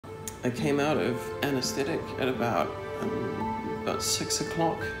I came out of anesthetic at about 6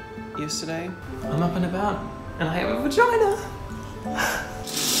 o'clock yesterday. I'm up and about, and I have a vagina.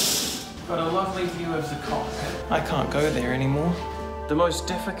 Got a lovely view of the cockpit. I can't go there anymore. The most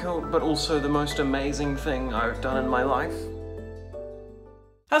difficult, but also the most amazing thing I've done in my life.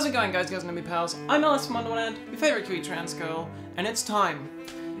 How's it going, guys, girls, and me pals? I'm Alice from Wonderland, your favorite cute trans girl, and it's time.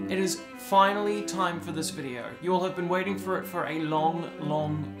 It is finally time for this video. You all have been waiting for it for a long,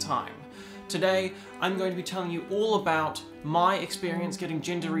 long time. Today, I'm going to be telling you all about my experience getting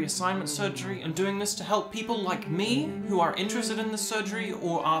gender reassignment surgery and doing this to help people like me who are interested in this surgery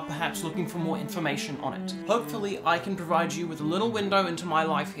or are perhaps looking for more information on it. Hopefully, I can provide you with a little window into my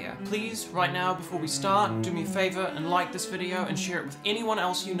life here. Please, right now, before we start, do me a favor and like this video and share it with anyone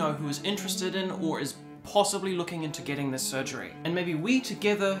else you know who is interested in or is possibly looking into getting this surgery. And maybe we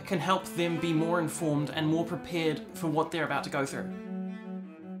together can help them be more informed and more prepared for what they're about to go through.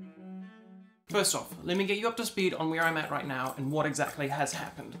 First off, let me get you up to speed on where I'm at right now and what exactly has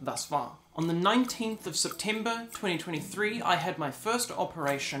happened thus far. On the 19th of September 2023, I had my first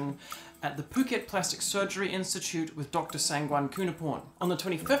operation at the Phuket Plastic Surgery Institute with Dr. Sangwan Kunaporn. On the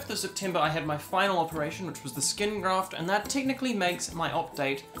 25th of September, I had my final operation, which was the skin graft, and that technically makes my op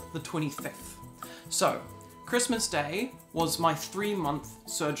date the 25th. So, Christmas Day was my 3-month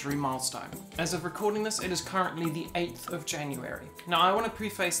surgery milestone. As of recording this, it is currently the 8th of January. Now, I want to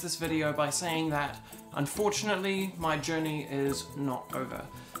preface this video by saying that, unfortunately, my journey is not over.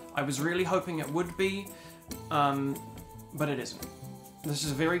 I was really hoping it would be, but it isn't. This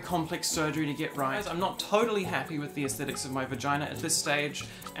is a very complex surgery to get right. I'm not totally happy with the aesthetics of my vagina at this stage,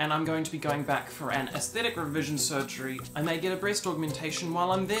 and I'm going to be going back for an aesthetic revision surgery. I may get a breast augmentation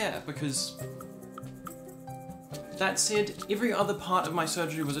while I'm there, because that said, every other part of my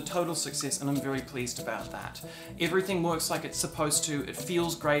surgery was a total success and I'm very pleased about that. Everything works like it's supposed to, it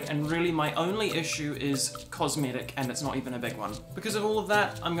feels great, and really my only issue is cosmetic, and it's not even a big one. Because of all of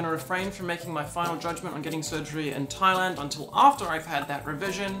that, I'm going to refrain from making my final judgment on getting surgery in Thailand until after I've had that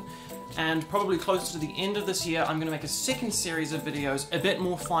revision, and probably closer to the end of this year I'm going to make a second series of videos, a bit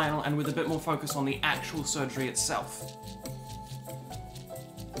more final and with a bit more focus on the actual surgery itself.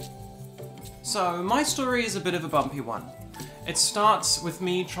 So, my story is a bit of a bumpy one. It starts with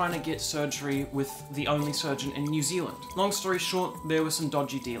me trying to get surgery with the only surgeon in New Zealand. Long story short, there were some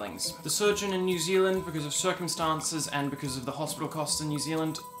dodgy dealings. The surgeon in New Zealand, because of circumstances and because of the hospital costs in New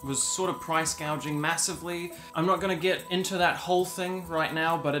Zealand, was sort of price gouging massively. I'm not going to get into that whole thing right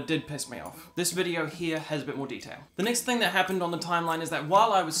now, but it did piss me off. This video here has a bit more detail. The next thing that happened on the timeline is that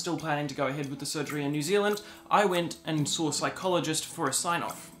while I was still planning to go ahead with the surgery in New Zealand, I went and saw a psychologist for a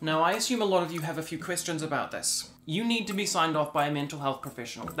sign-off. Now, I assume a lot of you have a few questions about this. You need to be signed off by a mental health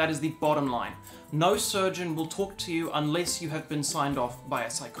professional. That is the bottom line. No surgeon will talk to you unless you have been signed off by a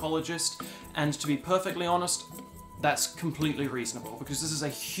psychologist, and to be perfectly honest, that's completely reasonable because this is a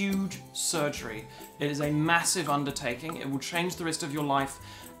huge surgery. It is a massive undertaking. It will change the rest of your life,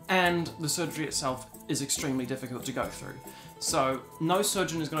 and the surgery itself is extremely difficult to go through. So no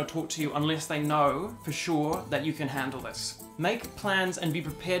surgeon is going to talk to you unless they know for sure that you can handle this. Make plans and be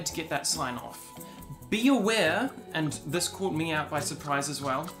prepared to get that sign off. Be aware, and this caught me out by surprise as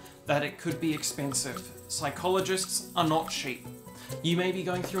well, that it could be expensive. Psychologists are not cheap. You may be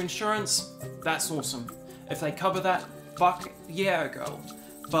going through insurance, that's awesome. If they cover that, fuck yeah, girl.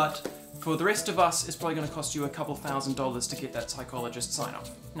 But for the rest of us, it's probably going to cost you a couple $1,000s to get that psychologist sign off.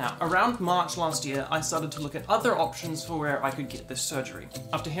 Now, around March last year, I started to look at other options for where I could get this surgery.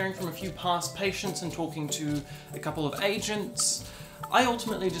 After hearing from a few past patients and talking to a couple of agents, I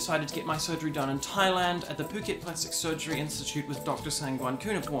ultimately decided to get my surgery done in Thailand at the Phuket Plastic Surgery Institute with Dr. Sangwan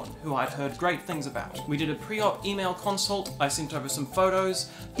Kunaporn, who I'd heard great things about. We did a pre-op email consult, I sent over some photos,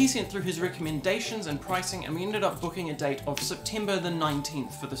 he sent through his recommendations and pricing, and we ended up booking a date of September the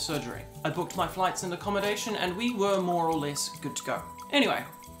 19th for the surgery. I booked my flights and accommodation, and we were more or less good to go. Anyway,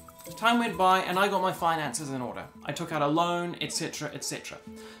 time went by and I got my finances in order. I took out a loan, etc, etc.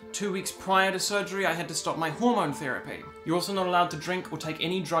 2 weeks prior to surgery, I had to stop my hormone therapy. You're also not allowed to drink or take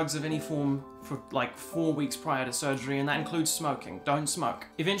any drugs of any form for like 4 weeks prior to surgery, and that includes smoking. Don't smoke.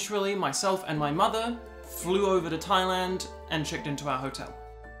 Eventually, myself and my mother flew over to Thailand and checked into our hotel.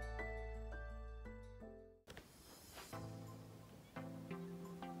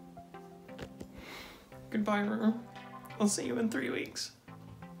 Goodbye, Ruru. I'll see you in 3 weeks.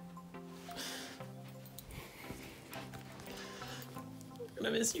 I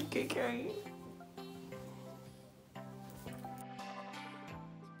miss you, KK.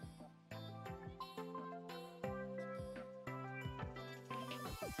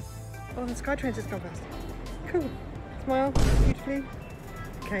 Oh, the Skytrain's just gone past. Cool. Smile beautifully.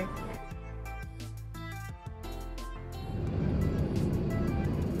 Okay.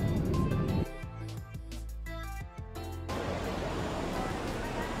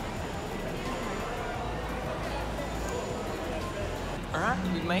 Alright,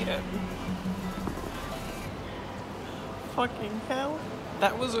 we made it. Fucking hell.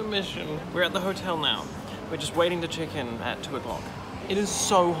 That was a mission. We're at the hotel now. We're just waiting to check in at 2 o'clock. It is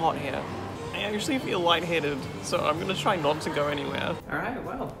so hot here. I actually feel lightheaded, so I'm gonna try not to go anywhere. Alright,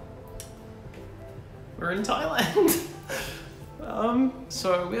 well. We're in Thailand.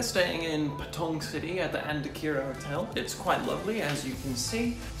 So we're staying in Patong City at the Andakira Hotel. It's quite lovely, as you can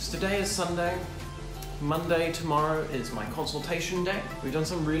see. So today is Sunday. Monday, tomorrow is my consultation day. We've done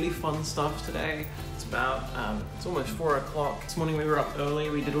some really fun stuff today. It's almost 4 o'clock. This morning we were up early.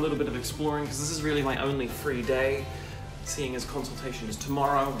 We did a little bit of exploring because this is really my only free day, seeing as consultation is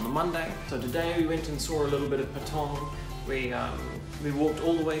tomorrow on the Monday. So today we went and saw a little bit of Patong. We walked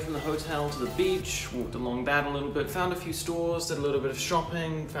all the way from the hotel to the beach, walked along that a little bit, found a few stores, did a little bit of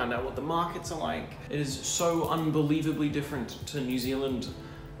shopping, found out what the markets are like. It is so unbelievably different to New Zealand.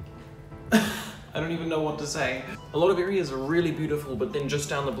 I don't even know what to say. A lot of areas are really beautiful, but then just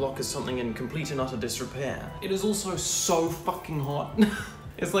down the block is something in complete and utter disrepair. It is also so fucking hot.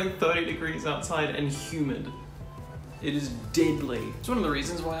 It's like 30 degrees outside and humid. It is deadly. It's one of the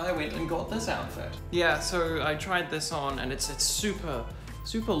reasons why I went and got this outfit. Yeah, so I tried this on and it's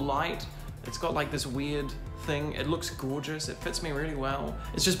super light. It's got like this weird thing. It looks gorgeous. It fits me really well.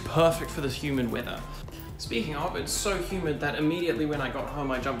 It's just perfect for this humid weather. Speaking of, it's so humid that immediately when I got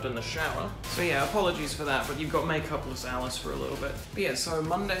home I jumped in the shower. So yeah, apologies for that, but you've got makeupless Alice for a little bit. But yeah, so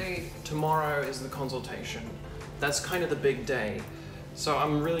Monday, tomorrow is the consultation. That's kind of the big day. So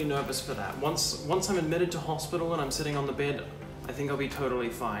I'm really nervous for that. Once I'm admitted to hospital and I'm sitting on the bed, I think I'll be totally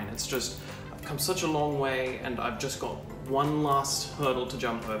fine. It's just, I've come such a long way and I've just got one last hurdle to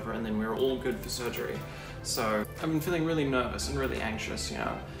jump over and then we're all good for surgery. So I've been feeling really nervous and really anxious, you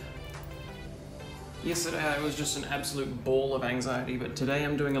know. Yesterday I was just an absolute ball of anxiety, but today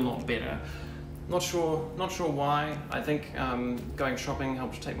I'm doing a lot better. Not sure why. I think going shopping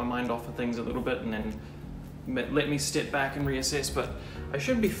helped take my mind off of things a little bit and then let me step back and reassess, but I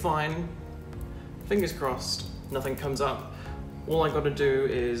should be fine. Fingers crossed, nothing comes up. All I gotta do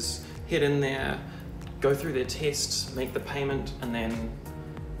is head in there, go through their tests, make the payment, and then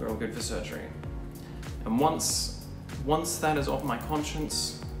we're all good for surgery. And once that is off my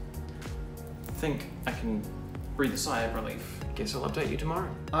conscience, I think I can breathe a sigh of relief. Guess I'll update you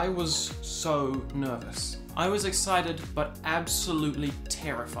tomorrow. I was so nervous. I was excited, but absolutely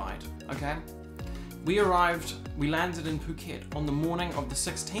terrified, okay? We landed in Phuket on the morning of the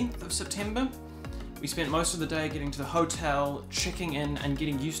 16th of September. We spent most of the day getting to the hotel, checking in and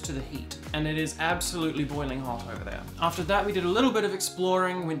getting used to the heat. And it is absolutely boiling hot over there. After that, we did a little bit of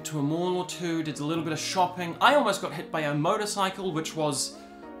exploring, went to a mall or two, did a little bit of shopping. I almost got hit by a motorcycle,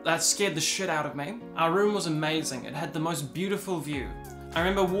 that scared the shit out of me. Our room was amazing. It had the most beautiful view. I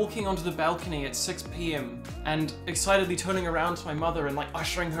remember walking onto the balcony at 6 p.m. and excitedly turning around to my mother and like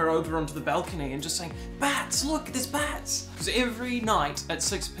ushering her over onto the balcony and just saying, "Bats, look, there's bats!" Because every night at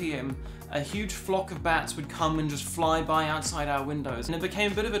 6 p.m. a huge flock of bats would come and just fly by outside our windows. And it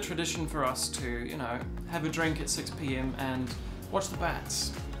became a bit of a tradition for us to, you know, have a drink at 6 p.m. and watch the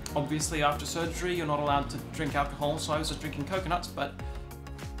bats. Obviously after surgery you're not allowed to drink alcohol, so I was just drinking coconuts, but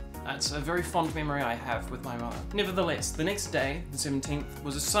that's a very fond memory I have with my mother. Nevertheless, the next day, the 17th,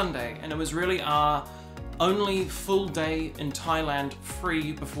 was a Sunday, and it was really our only full day in Thailand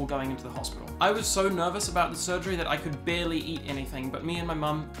free before going into the hospital. I was so nervous about the surgery that I could barely eat anything, but me and my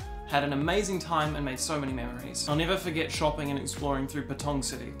mum had an amazing time and made so many memories. I'll never forget shopping and exploring through Patong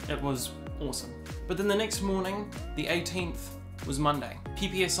City. It was awesome. But then the next morning, the 18th, was Monday.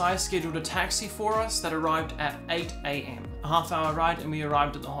 PPSI scheduled a taxi for us that arrived at 8 a.m. A half-hour ride and we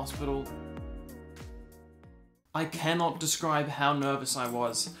arrived at the hospital. I cannot describe how nervous I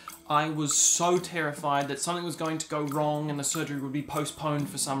was. I was so terrified that something was going to go wrong and the surgery would be postponed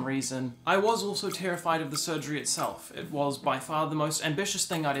for some reason. I was also terrified of the surgery itself. It was by far the most ambitious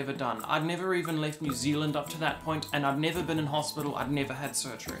thing I'd ever done. I'd never even left New Zealand up to that point, and I'd never been in hospital, I'd never had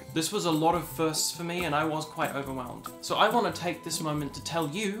surgery. This was a lot of firsts for me and I was quite overwhelmed. So I want to take this moment to tell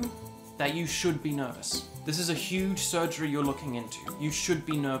you that you should be nervous. This is a huge surgery you're looking into. You should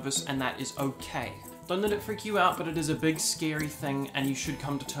be nervous and that is okay. Don't let it freak you out, but it is a big, scary thing and you should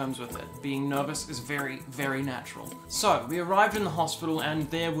come to terms with it. Being nervous is very, very natural. So, we arrived in the hospital and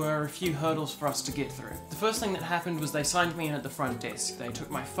there were a few hurdles for us to get through. The first thing that happened was they signed me in at the front desk. They took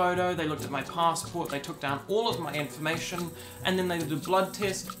my photo, they looked at my passport, they took down all of my information, and then they did a blood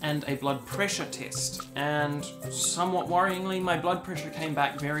test and a blood pressure test. And somewhat worryingly, my blood pressure came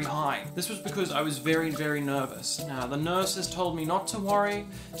back very high. This was because I was very, very nervous. Now, the nurses told me not to worry.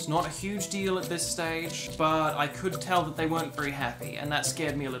 It's not a huge deal at this stage. stage, but I could tell that they weren't very happy, and that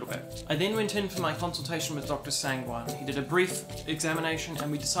scared me a little bit. I then went in for my consultation with Dr. Sangwan. He did a brief examination,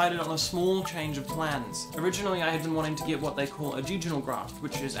 and we decided on a small change of plans. Originally, I had been wanting to get what they call a jejunal graft,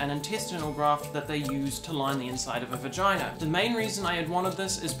 which is an intestinal graft that they use to line the inside of a vagina. The main reason I had wanted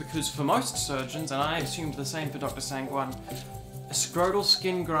this is because for most surgeons, and I assumed the same for Dr. Sangwan, a scrotal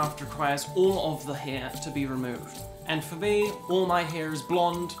skin graft requires all of the hair to be removed. And for me, all my hair is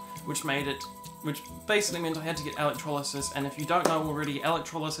blonde, which basically meant I had to get electrolysis, and if you don't know already,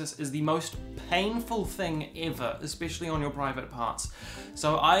 electrolysis is the most painful thing ever, especially on your private parts.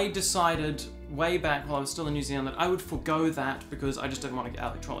 So I decided way back while I was still in New Zealand that I would forego that because I just didn't want to get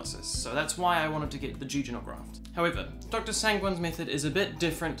electrolysis. So that's why I wanted to get the jejunal graft. However, Dr. Sangwan's method is a bit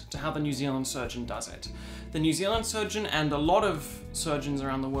different to how the New Zealand surgeon does it. The New Zealand surgeon and a lot of surgeons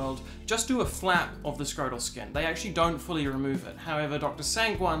around the world just do a flap of the scrotal skin. They actually don't fully remove it. However, Dr.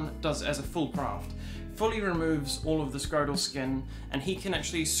 Sangwan does it as a full graft. Fully removes all of the scrotal skin, and he can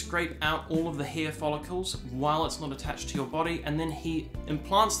actually scrape out all of the hair follicles while it's not attached to your body, and then he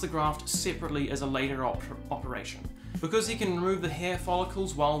implants the graft separately as a later operation. Because he can remove the hair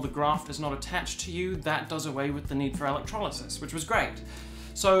follicles while the graft is not attached to you, that does away with the need for electrolysis, which was great.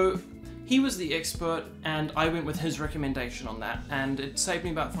 So he was the expert, and I went with his recommendation on that, and it saved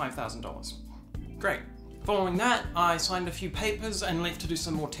me about $5,000. Great. Following that, I signed a few papers and left to do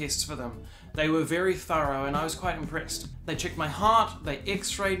some more tests for them. They were very thorough, and I was quite impressed. They checked my heart, they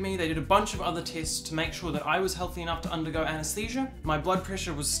x-rayed me, they did a bunch of other tests to make sure that I was healthy enough to undergo anesthesia. My blood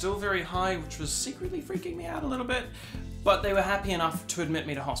pressure was still very high, which was secretly freaking me out a little bit, but they were happy enough to admit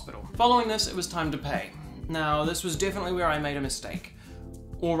me to hospital. Following this, it was time to pay. Now, this was definitely where I made a mistake.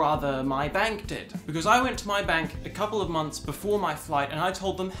 Or rather, my bank did. Because I went to my bank a couple of months before my flight and I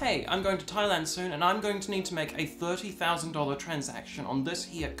told them, hey, I'm going to Thailand soon and I'm going to need to make a $30,000 transaction on this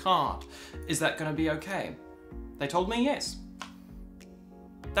here card. Is that going to be okay? They told me yes.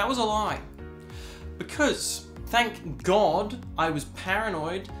 That was a lie. Because, thank God, I was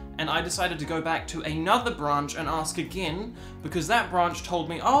paranoid and I decided to go back to another branch and ask again because that branch told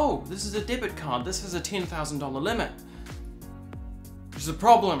me, oh, this is a debit card, this has a $10,000 limit. Which is a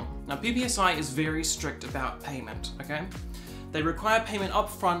problem. Now, PPSI is very strict about payment, okay? They require payment up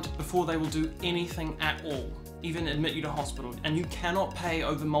front before they will do anything at all, even admit you to hospital, and you cannot pay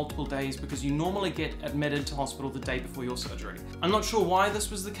over multiple days because you normally get admitted to hospital the day before your surgery. I'm not sure why this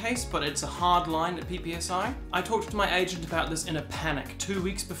was the case, but it's a hard line at PPSI. I talked to my agent about this in a panic 2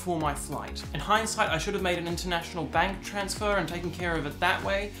 weeks before my flight. In hindsight, I should have made an international bank transfer and taken care of it that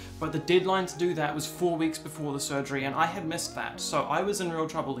way, but the deadline to do that was 4 weeks before the surgery, and I had missed that, so I was in real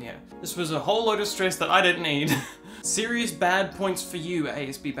trouble here. This was a whole load of stress that I didn't need. Serious bad points for you,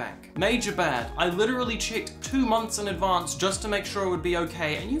 ASB Bank. Major bad. I literally checked 2 months in advance just to make sure it would be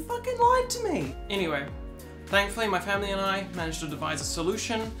okay, and you fucking lied to me. Anyway, thankfully my family and I managed to devise a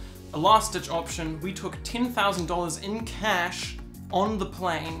solution, a last-ditch option. We took $10,000 in cash on the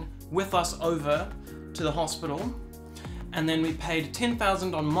plane with us over to the hospital, and then we paid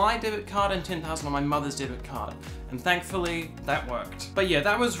 $10,000 on my debit card and $10,000 on my mother's debit card. And thankfully, that worked. But yeah,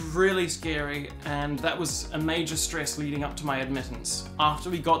 that was really scary, and that was a major stress leading up to my admittance. After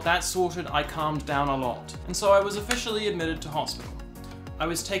we got that sorted, I calmed down a lot. And so I was officially admitted to hospital. I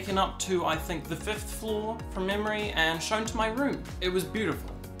was taken up to, I think, the 5th floor from memory and shown to my room. It was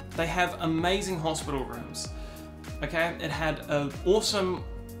beautiful. They have amazing hospital rooms. Okay, it had an awesome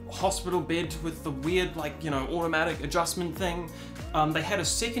hospital bed with the weird, like, you know, automatic adjustment thing. They had a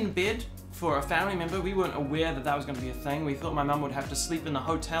second bed for a family member. We weren't aware that that was going to be a thing. We thought my mum would have to sleep in the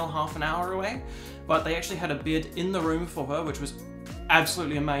hotel half an hour away, but they actually had a bed in the room for her, which was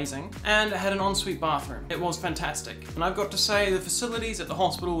absolutely amazing, and it had an ensuite bathroom. It was fantastic, and I've got to say the facilities at the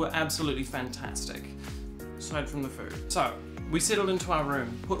hospital were absolutely fantastic, aside from the food. So, we settled into our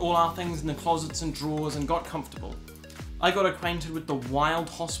room, put all our things in the closets and drawers, and got comfortable. I got acquainted with the wild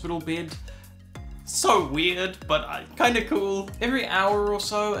hospital bed. So weird, but kinda cool. Every hour or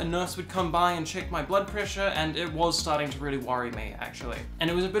so, a nurse would come by and check my blood pressure, and it was starting to really worry me, actually. And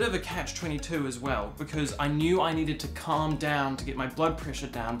it was a bit of a catch-22 as well, because I knew I needed to calm down to get my blood pressure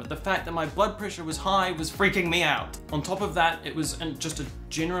down, but the fact that my blood pressure was high was freaking me out. On top of that, it was just a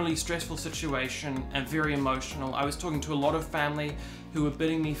generally stressful situation and very emotional. I was talking to a lot of family who were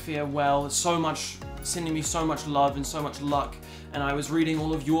bidding me farewell, sending me so much love and so much luck, and I was reading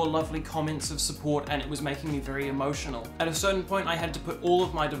all of your lovely comments of support, and it was making me very emotional. At a certain point, I had to put all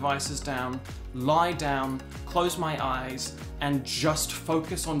of my devices down, lie down, close my eyes, and just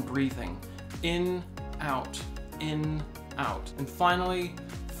focus on breathing. In, out, in, out. And finally,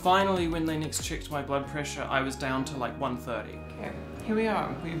 when they next checked my blood pressure, I was down to like 130. here we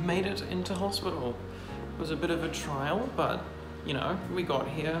are. We've made it into hospital. It was a bit of a trial, but you know, we got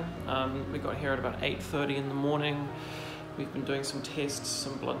here. We got here at about 8:30 in the morning. We've been doing some tests,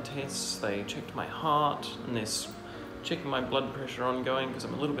 some blood tests. They checked my heart, and they're checking my blood pressure ongoing because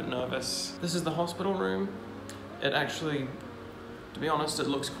I'm a little bit nervous. This is the hospital room. It actually, to be honest, it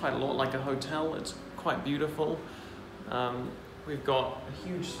looks quite a lot like a hotel. It's quite beautiful. We've got a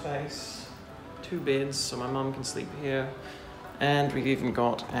huge space, 2 beds, so my mum can sleep here. And we've even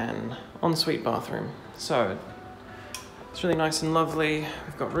got an ensuite bathroom. So it's really nice and lovely.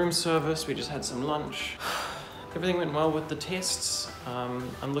 We've got room service. We just had some lunch. Everything went well with the tests.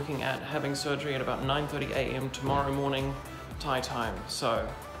 I'm looking at having surgery at about 9:30 a.m. tomorrow morning, Thai time. So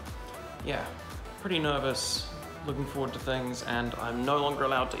yeah, pretty nervous, looking forward to things, and I'm no longer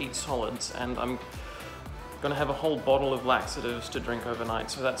allowed to eat solids, and I'm gonna have a whole bottle of laxatives to drink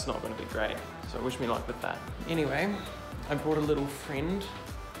overnight, so that's not gonna be great. So wish me luck with that. Anyway, I brought a little friend.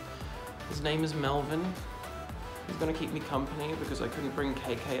 His name is Melvin. He's gonna keep me company because I couldn't bring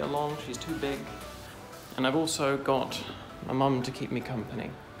KK along, she's too big. And I've also got my mum to keep me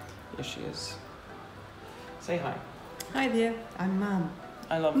company. Here she is. Say hi. Hi there, I'm Mum.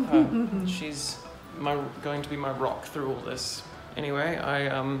 I love her. She's going to be my rock through all this. Anyway, I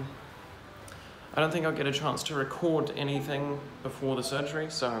don't think I'll get a chance to record anything before the surgery,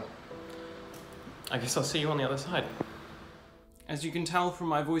 so I guess I'll see you on the other side. As you can tell from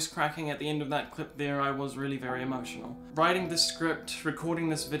my voice cracking at the end of that clip there, I was really very emotional. Writing this script, recording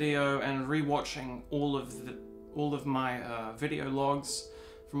this video, and rewatching all of my video logs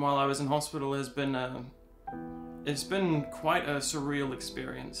from while I was in hospital has been it's been quite a surreal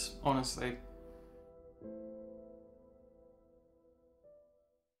experience, honestly.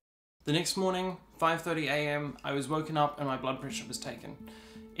 The next morning, 5:30 a.m, I was woken up and my blood pressure was taken.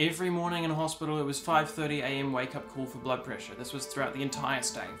 Every morning in hospital it was 5:30 a.m. wake up call for blood pressure. This was throughout the entire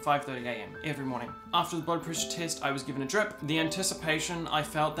stay, 5:30 a.m. every morning. After the blood pressure test, I was given a drip. The anticipation I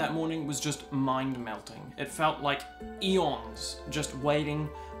felt that morning was just mind-melting. It felt like eons, just waiting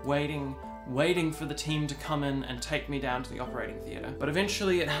for the team to come in and take me down to the operating theatre. But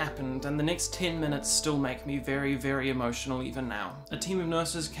eventually it happened, and the next 10 minutes still make me very, very emotional even now. A team of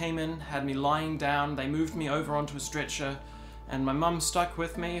nurses came in, had me lying down, they moved me over onto a stretcher, and my mum stuck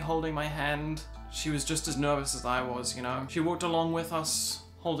with me, holding my hand. She was just as nervous as I was, you know. She walked along with us,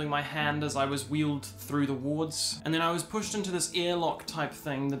 holding my hand as I was wheeled through the wards. And then I was pushed into this airlock type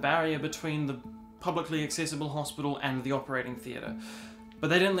thing, the barrier between the publicly accessible hospital and the operating theatre. But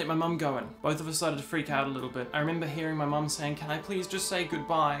they didn't let my mum go in. Both of us started to freak out a little bit. I remember hearing my mum saying, "Can I please just say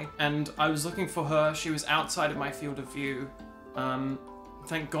goodbye?" And I was looking for her. She was outside of my field of view.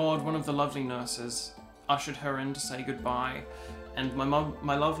 Thank God one of the lovely nurses ushered her in to say goodbye. And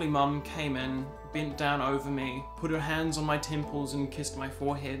my lovely mum came in, bent down over me, put her hands on my temples and kissed my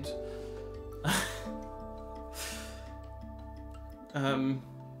forehead.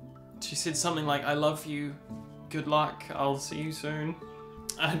 She said something like, "I love you, good luck, I'll see you soon."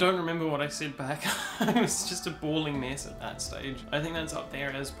 I don't remember what I said back. I was just a bawling mess at that stage. I think that's up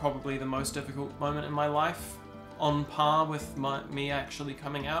there as probably the most difficult moment in my life, on par with me actually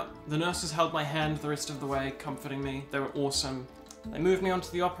coming out. The nurses held my hand the rest of the way, comforting me. They were awesome. They moved me onto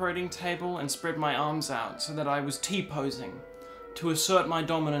the operating table and spread my arms out so that I was T-posing to assert my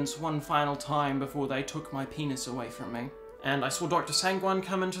dominance one final time before they took my penis away from me. And I saw Dr. Sangwan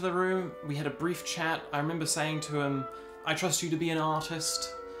come into the room. We had a brief chat. I remember saying to him, "I trust you to be an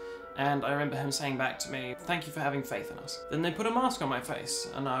artist." And I remember him saying back to me, "Thank you for having faith in us." Then they put a mask on my face,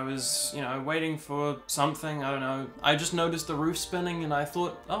 and I was, you know, waiting for something, I don't know. I just noticed the roof spinning, and I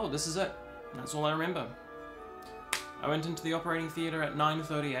thought, oh, this is it. And that's all I remember. I went into the operating theatre at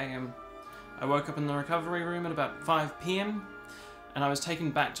 9:30 a.m. I woke up in the recovery room at about 5 p.m, and I was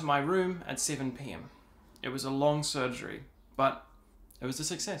taken back to my room at 7 p.m. It was a long surgery, but it was a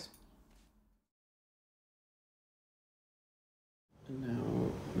success. And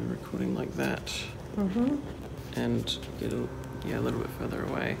now we're recording like that, and get a little bit further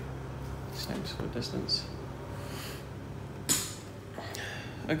away, same sort of distance.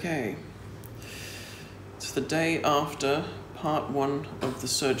 Okay, it's the day after part 1 of the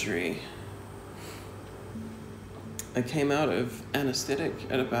surgery. I came out of anesthetic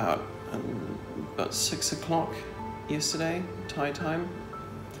at about 6 o'clock yesterday, Thai time,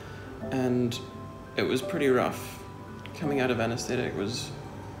 and it was pretty rough. Coming out of anesthetic was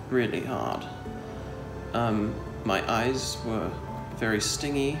really hard. My eyes were very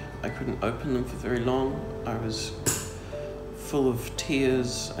stingy. I couldn't open them for very long. I was full of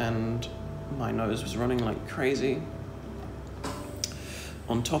tears and my nose was running like crazy.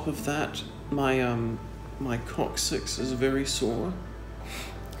 On top of that, my coccyx is very sore.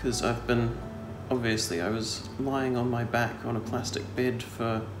 because obviously I was lying on my back on a plastic bed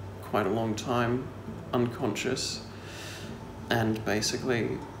for quite a long time, unconscious, and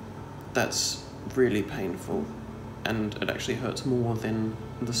basically that's really painful, and it actually hurts more than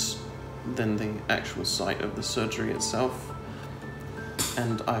the actual site of the surgery itself.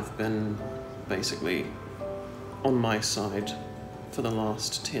 And I've been basically on my side for the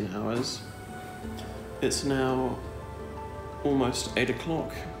last 10 hours. It's now almost 8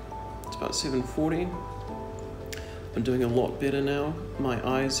 o'clock. It's about 7:40. I'm doing a lot better now. My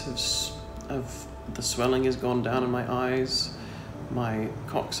eyes the swelling has gone down in my eyes. My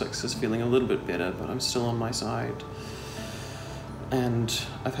coccyx is feeling a little bit better, but I'm still on my side. And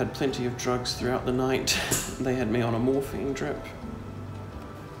I've had plenty of drugs throughout the night. They had me on a morphine drip.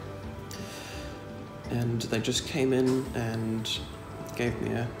 And they just came in and gave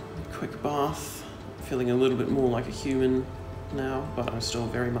me a quick bath. Feeling a little bit more like a human now, but I'm still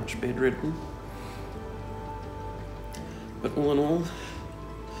very much bedridden. But all in all,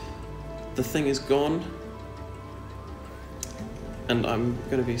 the thing is gone, and I'm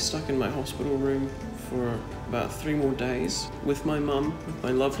going to be stuck in my hospital room for about 3 more days with my mum, with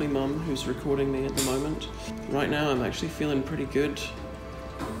my lovely mum who's recording me at the moment. Right now I'm actually feeling pretty good.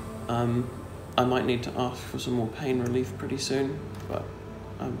 I might need to ask for some more pain relief pretty soon, but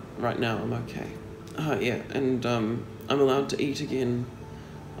right now I'm okay. Yeah, and I'm allowed to eat again.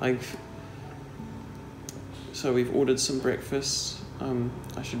 So we've ordered some breakfast.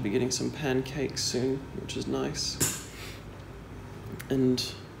 I should be getting some pancakes soon, which is nice. And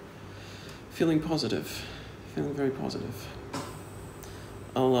feeling positive, feeling very positive.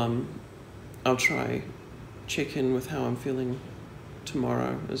 I'll try check in with how I'm feeling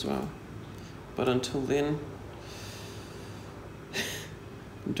tomorrow as well. But until then,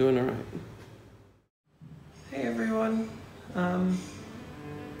 I'm doing all right. Hey everyone,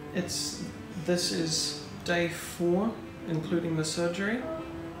 this is day 4, including the surgery.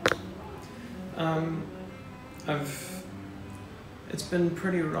 It's been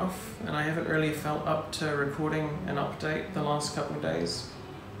pretty rough, and I haven't really felt up to recording an update the last couple of days.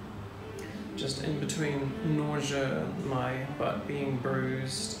 Just in between nausea, my butt being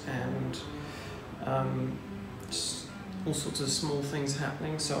bruised, and just all sorts of small things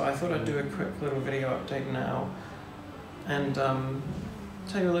happening. So I thought I'd do a quick little video update now, and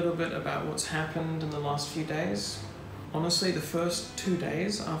tell you a little bit about what's happened in the last few days. Honestly, the first 2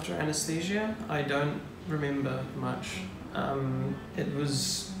 days after anesthesia, I don't remember much. It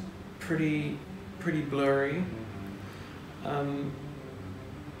was pretty blurry,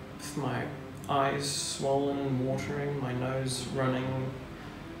 with my eyes swollen and watering, my nose running,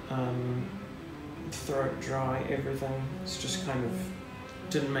 throat dry, everything. It's just kind of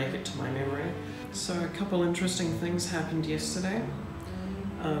didn't make it to my memory. So a couple interesting things happened yesterday.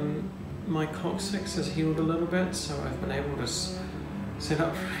 My coccyx has healed a little bit, so I've been able to sit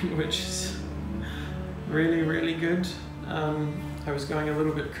upright, which is really good. I was going a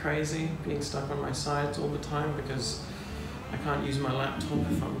little bit crazy, being stuck on my sides all the time because I can't use my laptop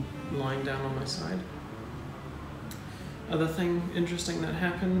if I'm lying down on my side. Other thing interesting that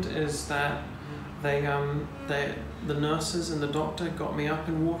happened is that the nurses and the doctor got me up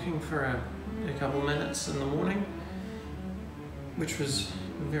and walking for a couple minutes in the morning, which was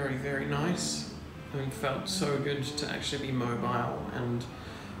very nice. I mean, it felt so good to actually be mobile and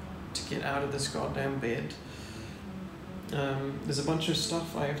to get out of this goddamn bed. There's a bunch of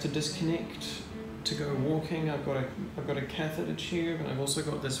stuff I have to disconnect to go walking. I've got a catheter tube, and I've also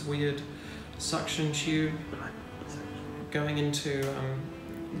got this weird suction tube going into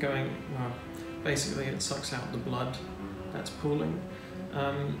basically it sucks out the blood that's pooling.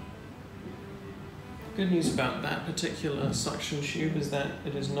 Good news about that particular suction tube is that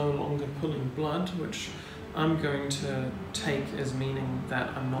it is no longer pulling blood, which I'm going to take as meaning that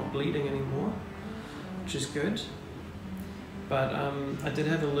I'm not bleeding anymore, which is good. But I did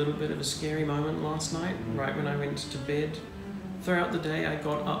have a little bit of a scary moment last night, right when I went to bed. Throughout the day I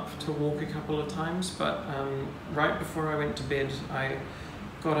got up to walk a couple of times, but right before I went to bed I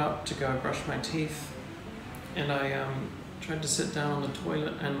got up to go brush my teeth, and I tried to sit down on the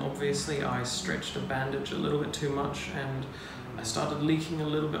toilet, and obviously I stretched a bandage a little bit too much, and I started leaking a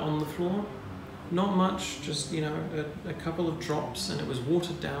little bit on the floor. Not much, just, you know, a couple of drops, and it was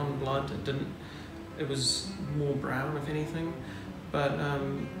watered down blood. It was more brown, if anything, but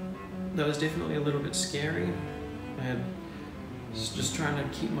that was definitely a little bit scary. I was just trying to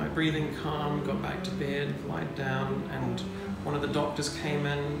keep my breathing calm, got back to bed, lied down, and one of the doctors came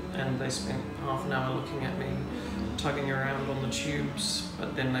in, and they spent half an hour looking at me, tugging around on the tubes,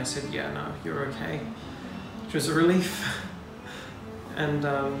 but then they said, yeah, no, you're okay, which was a relief. And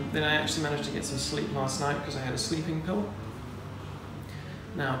then I actually managed to get some sleep last night because I had a sleeping pill.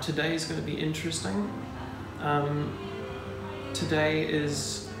 Now today is going to be interesting. Today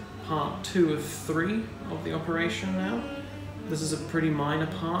is part 2 of 3 of the operation now. This is a pretty minor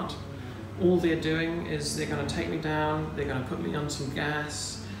part. All they're doing is they're going to take me down, they're going to put me on some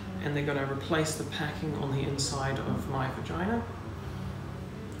gas, and they're going to replace the packing on the inside of my vagina.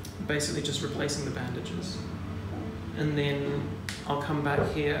 Basically just replacing the bandages. And then I'll come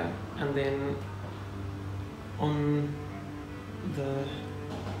back here, and then on the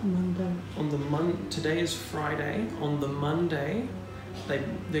Monday. Today is Friday. On the Monday,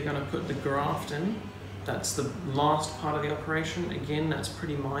 they're going to put the graft in. That's the last part of the operation. Again, that's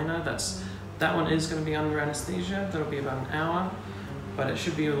pretty minor. That one is going to be under anesthesia. That'll be about an hour, but it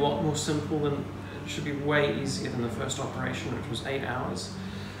should be a lot more simple than it should be way easier than the first operation, which was 8 hours.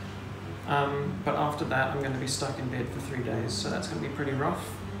 But after that, I'm going to be stuck in bed for 3 days, so that's going to be pretty rough.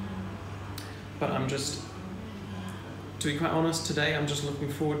 But to be quite honest, today I'm just looking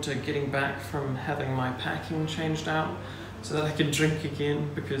forward to getting back from having my packing changed out so that I can drink again,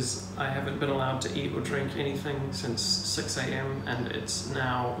 because I haven't been allowed to eat or drink anything since 6 AM and it's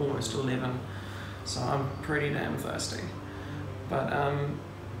now almost 11, so I'm pretty damn thirsty. But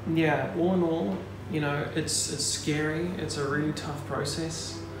yeah, all in all, you know, it's scary. It's a really tough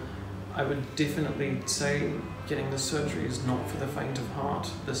process. I would definitely say getting the surgery is not for the faint of heart.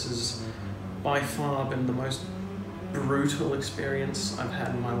 This has by far been the most brutal experience I've had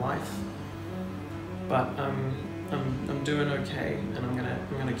in my life, but I'm doing okay, and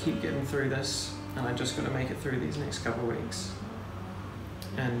I'm gonna keep getting through this, and I just gotta make it through these next couple of weeks.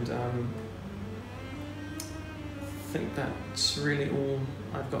 And I think that's really all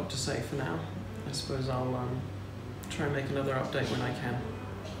I've got to say for now. I suppose I'll try and make another update when I can.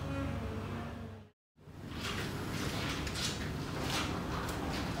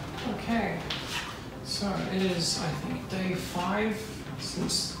 Okay. So it is, I think, day 5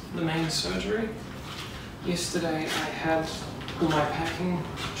 since the main surgery. Yesterday I had all my packing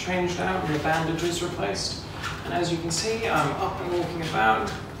changed out and the bandages replaced. And as you can see, I'm up and walking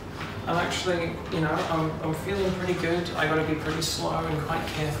about. I'm actually, you know, I'm feeling pretty good. I gotta be pretty slow and quite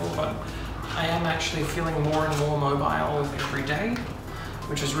careful, but I am actually feeling more and more mobile with every day,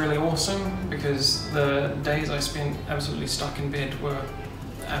 which is really awesome, because the days I spent absolutely stuck in bed were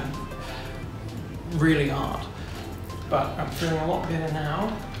really hard. But I'm feeling a lot better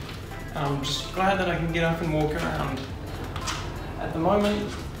now. I'm just glad that I can get up and walk around. At the moment,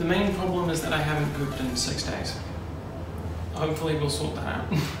 the main problem is that I haven't pooped in 6 days. Hopefully we'll sort that out.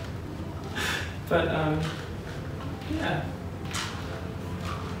 But yeah.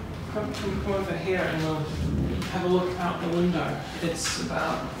 Come over here and we'll have a look out the window. It's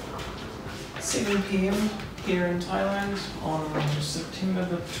about 7 PM here in Thailand on September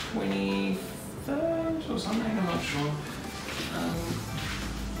the 23rd or something, I'm not sure.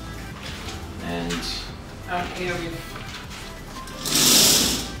 And out here we've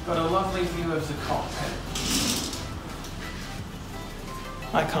got a lovely view of the cockpit.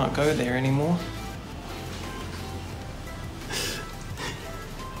 I can't go there anymore.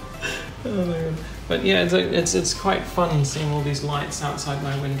 Oh my God. But yeah, it's quite fun seeing all these lights outside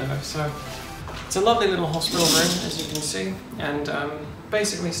my window. So it's a lovely little hospital room, as you can see. And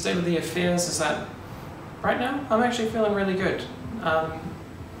basically, state of the affairs is that right now I'm actually feeling really good.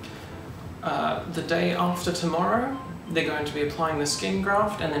 The day after tomorrow, they're going to be applying the skin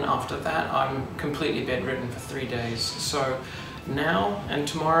graft, and then after that, I'm completely bedridden for 3 days. So now and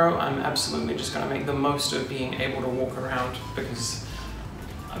tomorrow, I'm absolutely just going to make the most of being able to walk around, because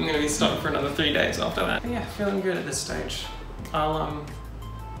I'm going to be stuck for another 3 days after that. But yeah, feeling good at this stage. I'll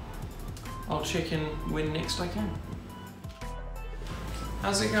check in when next I can.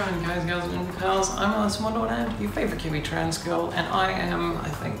 How's it going, guys, girls, and pals? I'm Alice Mondorland, your favourite Kiwi trans girl, and I am, I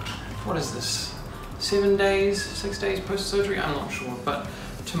think, what is this? 6 days post-surgery? I'm not sure, but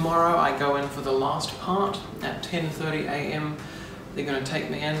tomorrow I go in for the last part at 10:30 AM. They're going to take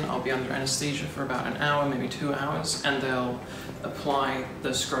me in, I'll be under anaesthesia for about an hour, maybe 2 hours, and they'll apply the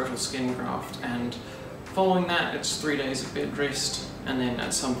scrotal skin graft, and following that it's 3 days of bed rest, and then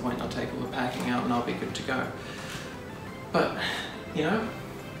at some point I'll take all the packing out and I'll be good to go. But, you know,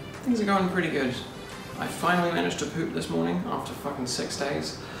 things are going pretty good. I finally managed to poop this morning after fucking 6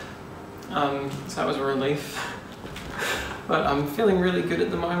 days. So that was a relief. But I'm feeling really good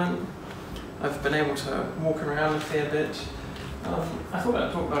at the moment. I've been able to walk around a fair bit. I thought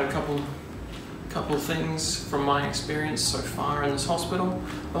I'd talk about a couple things from my experience so far in this hospital.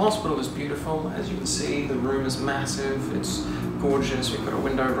 The hospital is beautiful, as you can see. The room is massive, it's gorgeous. We've got a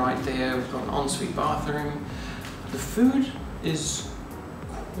window right there, we've got an ensuite bathroom. The food is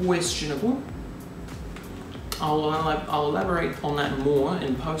questionable. I'll elaborate on that more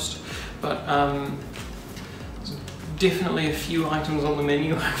in post, but there's definitely a few items on the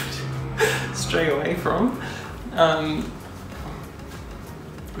menu I would stray away from.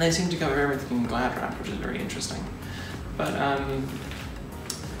 They seem to cover everything in Glad wrap, which is very interesting. But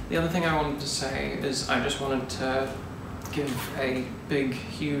the other thing I wanted to say is I just wanted to give a big,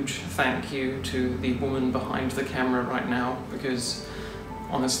 huge thank you to the woman behind the camera right now, because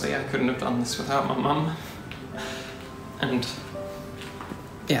honestly I couldn't have done this without my mum. And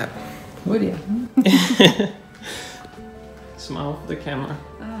yeah. Would you? Smile for the camera.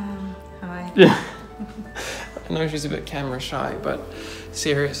 Hi. I know she's a bit camera shy, but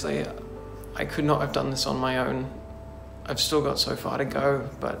seriously, I could not have done this on my own. I've still got so far to go,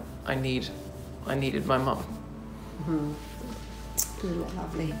 but I needed my mum.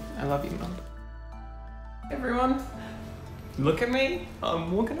 Lovely. I love you, mum. Everyone, look at me.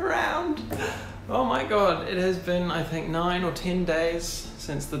 I'm walking around. Oh my god, it has been, I think, 9 or 10 days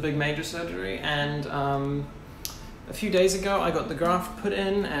since the big major surgery, and a few days ago I got the graft put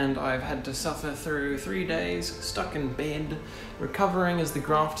in, and I've had to suffer through 3 days stuck in bed recovering as the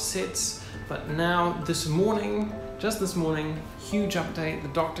graft sets. But now this morning, just this morning, huge update. The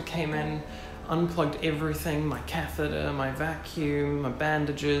doctor came in, unplugged everything, my catheter, my vacuum, my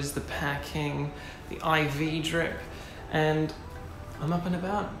bandages, the packing, the IV drip, and I'm up and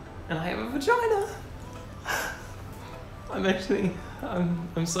about, and I have a vagina.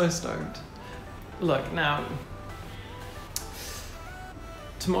 I'm so stoked. Look, now,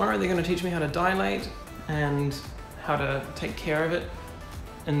 tomorrow they're going to teach me how to dilate and how to take care of it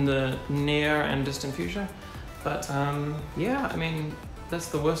in the near and distant future. But yeah, I mean, that's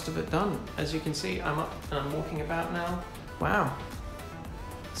the worst of it done. As you can see, I'm up and I'm walking about now. Wow.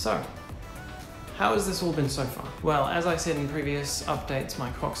 So, how has this all been so far? Well, as I said in previous updates, my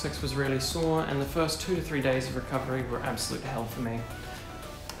coccyx was really sore, and the first 2 to 3 days of recovery were absolute hell for me.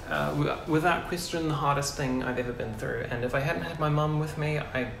 Without question, the hardest thing I've ever been through, and if I hadn't had my mum with me,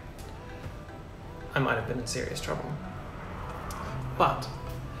 I might have been in serious trouble. But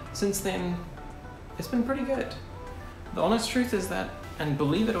since then, it's been pretty good. The honest truth is that, and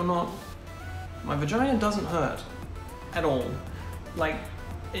believe it or not, my vagina doesn't hurt at all. Like,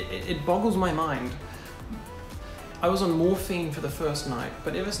 it boggles my mind. I was on morphine for the first night,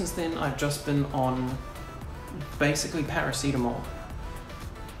 but ever since then I've just been on basically paracetamol.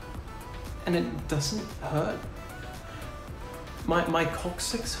 And it doesn't hurt. My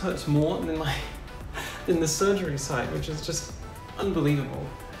coccyx hurts more than the surgery site, which is just unbelievable.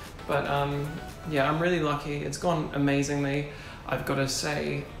 But yeah, I'm really lucky. It's gone amazingly. I've got to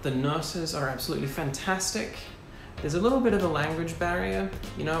say, the nurses are absolutely fantastic. There's a little bit of a language barrier.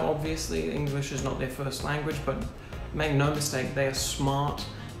 You know, obviously English is not their first language, but make no mistake, they are smart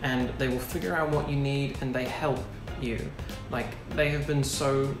and they will figure out what you need and they help you. Like, they have been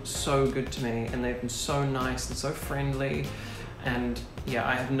so good to me, and they've been so nice and so friendly, and yeah,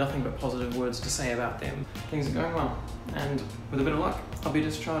 I have nothing but positive words to say about them. Things are going well, and with a bit of luck, I'll be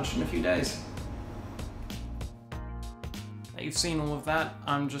discharged in a few days. Now you've seen all of that,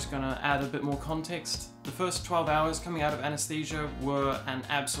 I'm just gonna add a bit more context. The first 12 hours coming out of anesthesia were an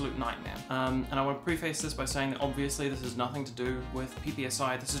absolute nightmare. And I want to preface this by saying that obviously this has nothing to do with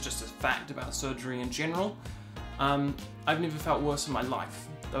PPSI, this is just a fact about surgery in general. I've never felt worse in my life,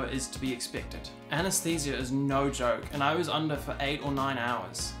 though it is to be expected. Anesthesia is no joke, and I was under for 8 or 9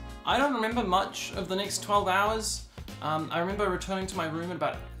 hours. I don't remember much of the next 12 hours. I remember returning to my room at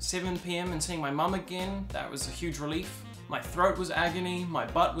about 7 PM and seeing my mum again. That was a huge relief. My throat was agony, my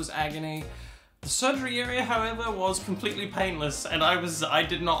butt was agony. The surgery area, however, was completely painless, and I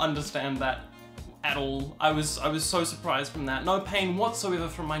did not understand that at all. I was so surprised from that. No pain whatsoever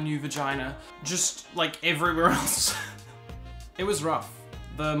from my new vagina, just like everywhere else. It was rough.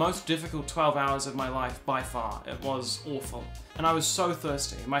 The most difficult 12 hours of my life by far. It was awful. And I was so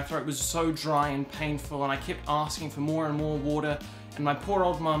thirsty. My throat was so dry and painful, and I kept asking for more and more water, and my poor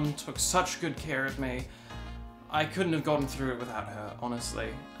old mum took such good care of me. I couldn't have gotten through it without her, honestly.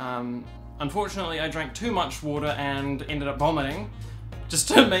 Unfortunately, I drank too much water and ended up vomiting, just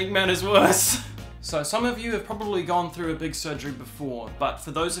to make matters worse. So some of you have probably gone through a big surgery before, but for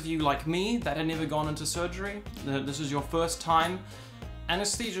those of you like me that had never gone into surgery, this is your first time,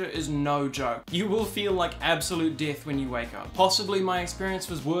 anesthesia is no joke. You will feel like absolute death when you wake up. Possibly my experience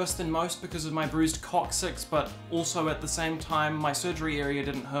was worse than most because of my bruised coccyx, but also at the same time my surgery area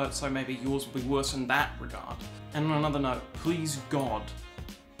didn't hurt, so maybe yours will be worse in that regard. And on another note, please God,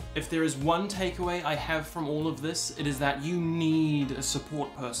 If there is one takeaway I have from all of this, it is that you need a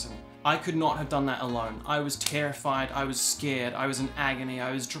support person. I could not have done that alone. I was terrified, I was scared, I was in agony,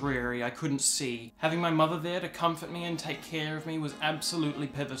 I was dreary, I couldn't see. Having my mother there to comfort me and take care of me was absolutely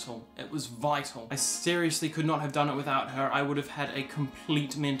pivotal. It was vital. I seriously could not have done it without her. I would have had a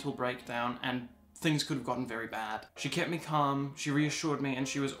complete mental breakdown and things could have gotten very bad. She kept me calm, she reassured me, and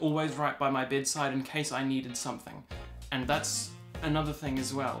she was always right by my bedside in case I needed something. And that's another thing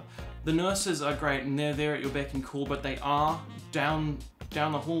as well. The nurses are great and they're there at your beck and call, but they are down the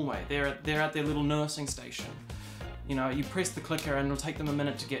hallway. They're at their little nursing station. You know, you press the clicker and it'll take them a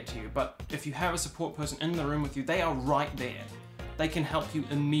minute to get to you, but if you have a support person in the room with you, they are right there. They can help you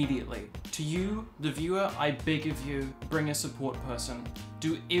immediately. To you, the viewer, I beg of you, bring a support person.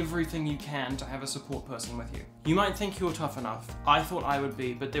 Do everything you can to have a support person with you. You might think you're tough enough. I thought I would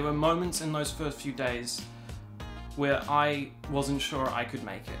be, but there were moments in those first few days where I wasn't sure I could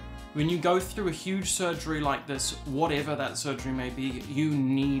make it. When you go through a huge surgery like this, whatever that surgery may be, you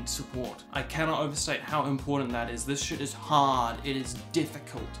need support. I cannot overstate how important that is. This shit is hard, it is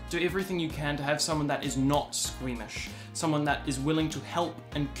difficult. Do everything you can to have someone that is not squeamish, someone that is willing to help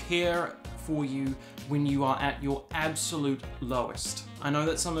and care for you when you are at your absolute lowest. I know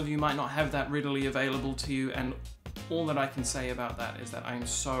that some of you might not have that readily available to you, and all that I can say about that is that I am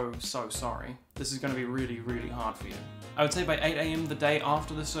so sorry. This is going to be really, really hard for you. I would say by 8 AM the day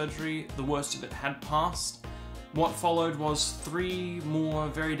after the surgery, the worst of it had passed. What followed was 3 more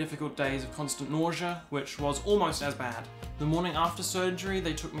very difficult days of constant nausea, which was almost as bad. The morning after surgery,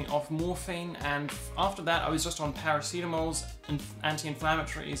 they took me off morphine, and after that I was just on paracetamols,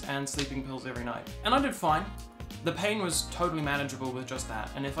 anti-inflammatories, and sleeping pills every night. And I did fine. The pain was totally manageable with just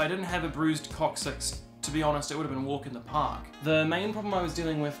that, and if I didn't have a bruised coccyx, to be honest, it would have been a walk in the park. The main problem I was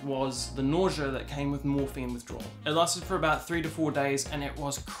dealing with was the nausea that came with morphine withdrawal. It lasted for about 3 to 4 days and it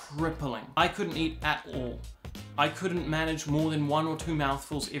was crippling. I couldn't eat at all. I couldn't manage more than 1 or 2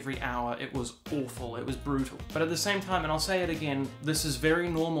 mouthfuls every hour. It was awful, it was brutal. But at the same time, and I'll say it again, this is very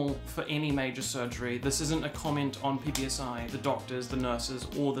normal for any major surgery. This isn't a comment on PPSI, the doctors, the nurses,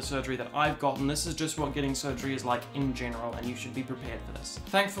 or the surgery that I've gotten. This is just what getting surgery is like in general, and you should be prepared for this.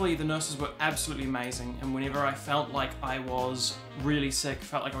 Thankfully, the nurses were absolutely amazing, and whenever I felt like I was really sick,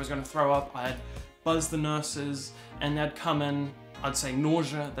 felt like I was going to throw up, I'd buzz the nurses, and they'd come in. I'd say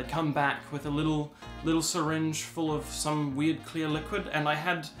nausea, they'd come back with a little syringe full of some weird clear liquid, and I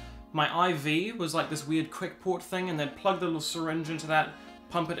had my IV was like this weird quick port thing, and they'd plug the little syringe into that,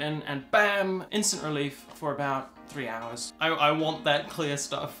 pump it in, and bam, instant relief for about 3 hours. I want that clear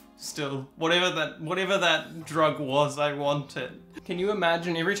stuff still. Whatever that drug was, I want it. Can you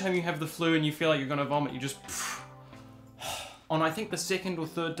imagine every time you have the flu and you feel like you're gonna vomit, you just on I think the 2nd or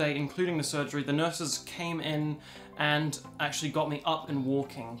 3rd day, including the surgery, the nurses came in and actually got me up and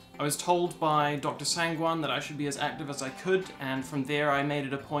walking. I was told by Dr. Sangwan that I should be as active as I could, and from there I made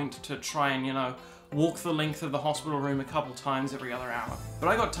it a point to try and, you know, walk the length of the hospital room a couple times every other hour. But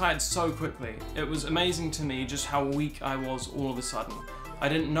I got tired so quickly. It was amazing to me just how weak I was all of a sudden. I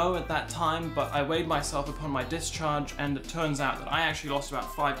didn't know at that time, but I weighed myself upon my discharge, and it turns out that I actually lost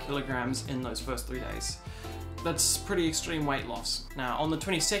about 5 kilograms in those first 3 days. That's pretty extreme weight loss. Now, on the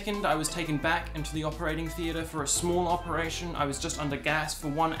 22nd, I was taken back into the operating theatre for a small operation. I was just under gas for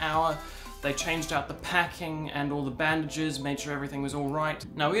 1 hour. They changed out the packing and all the bandages, made sure everything was all right.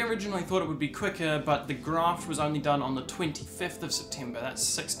 Now, we originally thought it would be quicker, but the graft was only done on the 25th of September. That's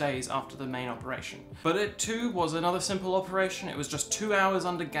 6 days after the main operation. But it too was another simple operation. It was just 2 hours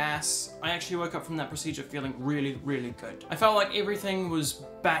under gas. I actually woke up from that procedure feeling really, really good. I felt like everything was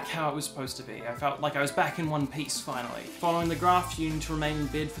back how it was supposed to be. I felt like I was back in one piece, finally. Following the graft, you need to remain in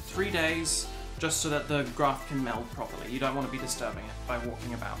bed for 3 days, just so that the graft can meld properly. You don't want to be disturbing it by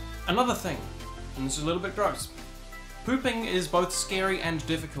walking about. Another thing, and this is a little bit gross, pooping is both scary and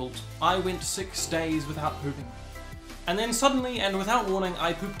difficult. I went 6 days without pooping. And then suddenly, and without warning,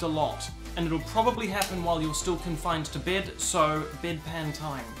 I pooped a lot. And it'll probably happen while you're still confined to bed, so bedpan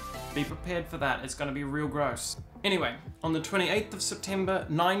time. Be prepared for that, it's gonna be real gross. Anyway, on the 28th of September,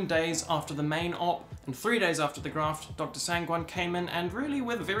 9 days after the main op, and 3 days after the graft, Dr. Sangwan came in and really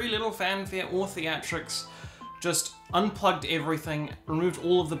with very little fanfare or theatrics, just unplugged everything, removed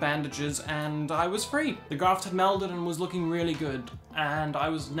all of the bandages, and I was free. The graft had melded and was looking really good, and I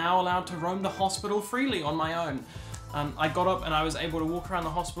was now allowed to roam the hospital freely on my own. I got up and I was able to walk around the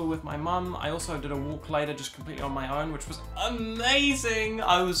hospital with my mum. I also did a walk later just completely on my own, which was amazing!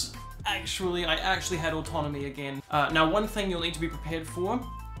 I actually had autonomy again. Now, one thing you'll need to be prepared for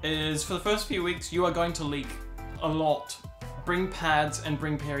is for the first few weeks, you are going to leak a lot. Bring pads and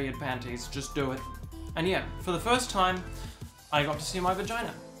bring period panties, just do it. And yeah, for the first time, I got to see my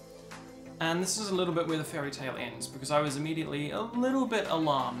vagina. And this is a little bit where the fairy tale ends, because I was immediately a little bit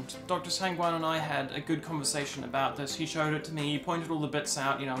alarmed. Dr. Sangwan and I had a good conversation about this. He showed it to me, he pointed all the bits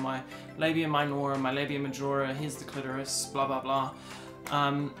out, you know, my labia minora, my labia majora, here's the clitoris, blah blah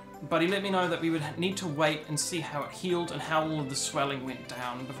blah. But he let me know that we would need to wait and see how it healed and how all of the swelling went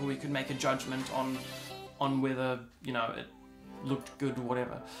down before we could make a judgment on whether, you know, it looked good or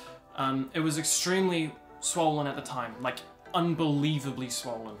whatever. It was extremely swollen at the time, like unbelievably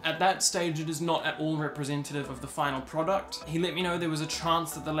swollen. At that stage, it is not at all representative of the final product. He let me know there was a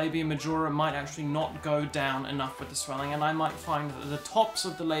chance that the labia majora might actually not go down enough with the swelling, and I might find that the tops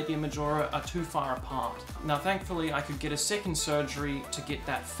of the labia majora are too far apart. Now thankfully I could get a second surgery to get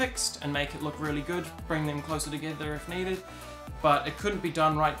that fixed and make it look really good, bring them closer together if needed, but it couldn't be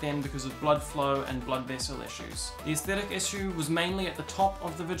done right then because of blood flow and blood vessel issues. The aesthetic issue was mainly at the top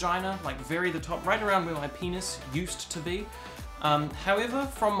of the vagina, like very the top, right around where my penis used to be. However,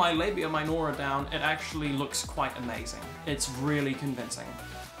 from my labia minora down, it actually looks quite amazing. It's really convincing.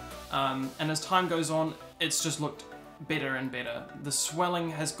 And as time goes on, it's just looked better and better. The swelling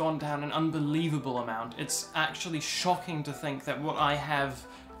has gone down an unbelievable amount. It's actually shocking to think that what I have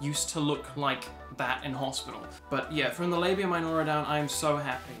used to look like that in hospital. But yeah, from the labia minora down, I am so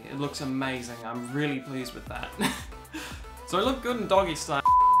happy. It looks amazing. I'm really pleased with that. So I look good in doggy style.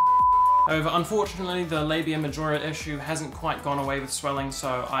 However, unfortunately, the labia majora issue hasn't quite gone away with swelling,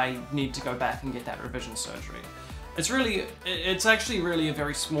 so I need to go back and get that revision surgery. It's actually really a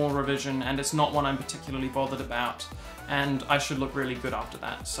very small revision, and it's not one I'm particularly bothered about, and I should look really good after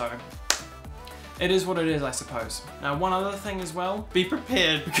that, so it is what it is, I suppose. Now, one other thing as well, be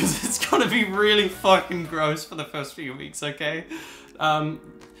prepared, because it's gonna be really fucking gross for the first few weeks, okay? For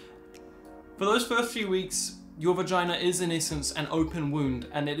those first few weeks, your vagina is in essence an open wound,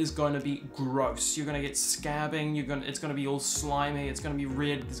 and it is going to be gross. You're going to get scabbing, it's going to be all slimy, it's going to be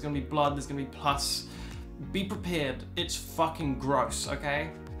red, there's going to be blood, there's going to be pus. Be prepared, it's fucking gross,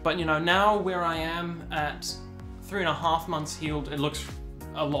 okay? But you know, now where I am at 3.5 months healed, it looks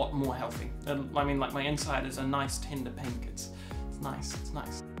a lot more healthy. I mean, like, my inside is a nice tender pink. It's nice, it's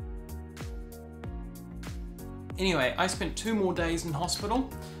nice. Anyway, I spent 2 more days in hospital,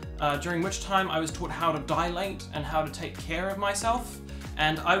 during which time I was taught how to dilate and how to take care of myself,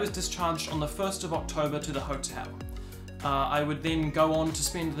 and I was discharged on the 1st of October to the hotel. I would then go on to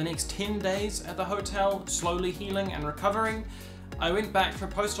spend the next 10 days at the hotel, slowly healing and recovering. I went back for a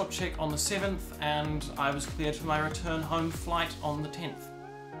post-op check on the 7th, and I was cleared for my return home flight on the 10th.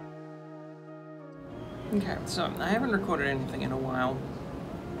 Okay, so I haven't recorded anything in a while.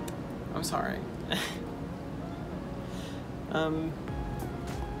 I'm sorry.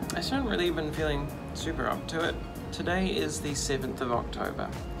 I just haven't really been feeling super up to it. Today is the 7th of October,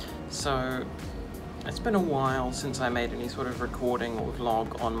 so it's been a while since I made any sort of recording or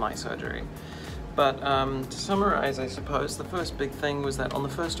vlog on my surgery. But to summarize, I suppose, the first big thing was that on the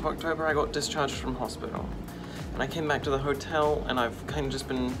 1st of October I got discharged from hospital. And I came back to the hotel, and I've kind of just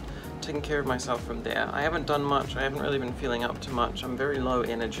been taking care of myself from there. I haven't done much, I haven't really been feeling up to much, I'm very low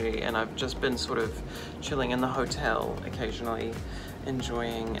energy, and I've just been sort of chilling in the hotel, occasionally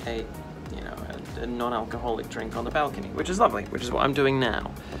enjoying a non-alcoholic drink on the balcony, which is lovely, which is what I'm doing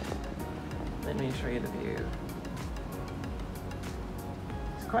now. Let me show you the view.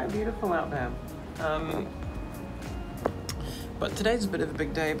 It's quite beautiful out there. But today's a bit of a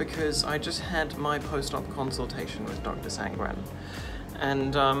big day because I just had my post-op consultation with Dr. Sangwan,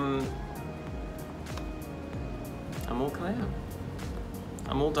 and I'm all clear.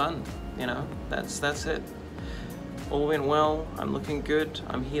 I'm all done, you know, that's it. All went well, I'm looking good,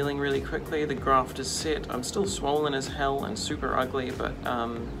 I'm healing really quickly, the graft is set, I'm still swollen as hell and super ugly, but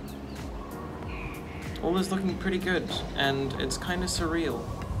all is looking pretty good, and it's kind of surreal.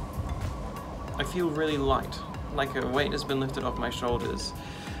 I feel really light, like a weight has been lifted off my shoulders.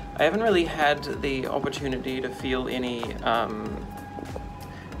 I haven't really had the opportunity to feel any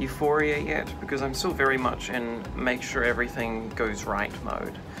euphoria yet, because I'm still very much in make sure everything goes right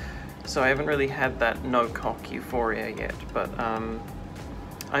mode. So I haven't really had that no-cock euphoria yet, but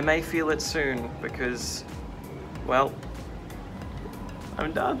I may feel it soon because, well,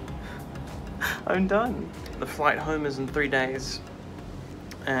 I'm done. I'm done. The flight home is in 3 days,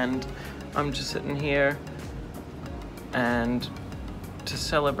 and I'm just sitting here, and to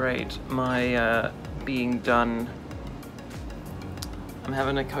celebrate my being done, I'm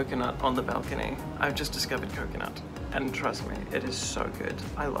having a coconut on the balcony. I've just discovered coconut. And trust me, it is so good.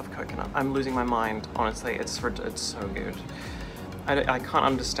 I love coconut. I'm losing my mind, honestly. It's so good. I can't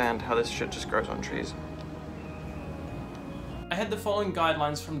understand how this shit just grows on trees. I had the following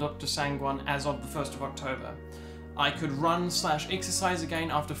guidelines from Dr. Sangwan as of the 1st of October. I could run/exercise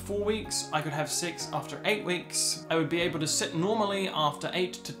again after 4 weeks. I could have sex after 8 weeks. I would be able to sit normally after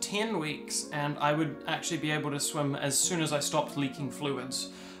 8 to 10 weeks, and I would actually be able to swim as soon as I stopped leaking fluids,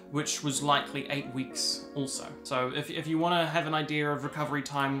 which was likely 8 weeks also. So if you want to have an idea of recovery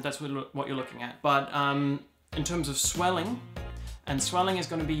time, that's what you're looking at. But in terms of swelling, and swelling is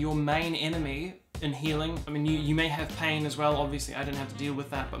going to be your main enemy in healing. I mean, you may have pain as well, obviously I didn't have to deal with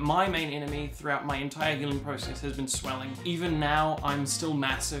that, but my main enemy throughout my entire healing process has been swelling. Even now, I'm still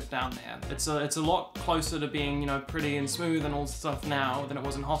massive down there. It's a lot closer to being, you know, pretty and smooth and all stuff now than it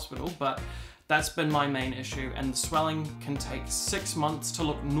was in hospital, but that's been my main issue, and the swelling can take 6 months to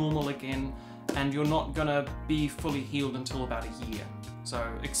look normal again, and you're not gonna be fully healed until about a year. So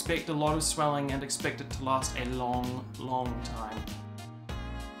expect a lot of swelling and expect it to last a long, long time.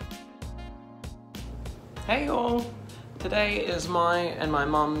 Hey all! Today is my and my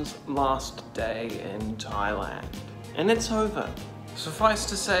mum's last day in Thailand, and it's over. Suffice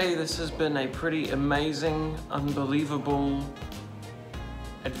to say, this has been a pretty amazing, unbelievable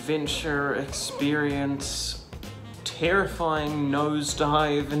adventure experience, terrifying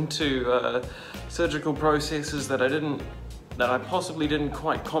nosedive into surgical processes that I possibly didn't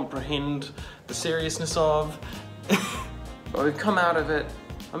quite comprehend the seriousness of. But we've come out of it.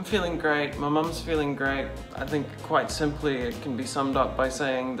 I'm feeling great, my mum's feeling great. I think quite simply it can be summed up by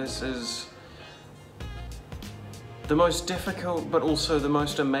saying this is the most difficult but also the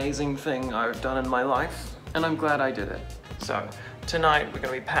most amazing thing I've done in my life, and I'm glad I did it. So tonight we're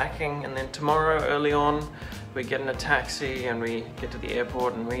going to be packing, and then tomorrow early on we get in a taxi and we get to the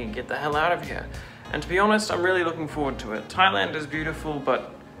airport and we get the hell out of here. And to be honest, I'm really looking forward to it. Thailand is beautiful,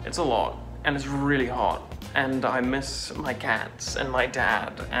 but it's a lot and it's really hot. And I miss my cats and my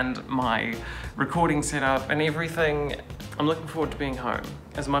dad and my recording setup and everything. I'm looking forward to being home,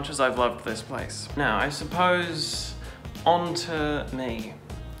 as much as I've loved this place. Now, I suppose, on to me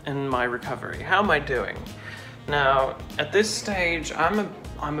and my recovery. How am I doing? Now, at this stage, I'm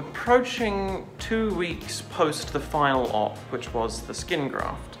approaching 2 weeks post the final op, which was the skin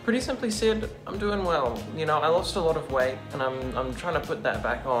graft. Pretty simply said, I'm doing well. You know, I lost a lot of weight and I'm trying to put that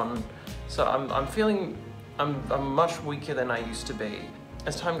back on. So I'm feeling I'm much weaker than I used to be.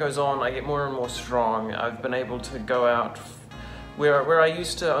 As time goes on, I get more and more strong. I've been able to go out where I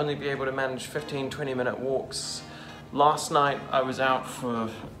used to only be able to manage 15-20 minute walks. Last night I was out for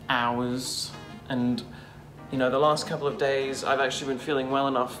hours, and you know, the last couple of days I've actually been feeling well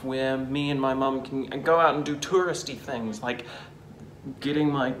enough where me and my mum can go out and do touristy things like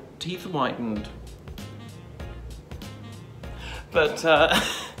getting my teeth whitened. But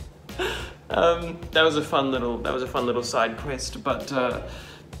that was a fun little side quest. But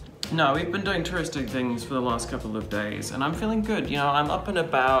no, we've been doing touristic things for the last couple of days, and I'm feeling good. You know, I'm up and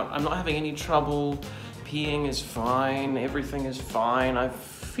about. I'm not having any trouble. Peeing is fine. Everything is fine. I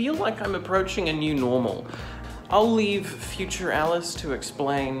feel like I'm approaching a new normal. I'll leave future Alice to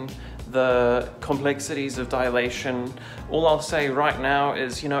explain the complexities of dilation. All I'll say right now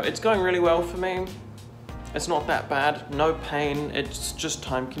is, you know, it's going really well for me. It's not that bad, no pain, it's just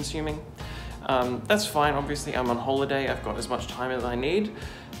time consuming. That's fine, obviously I'm on holiday, I've got as much time as I need.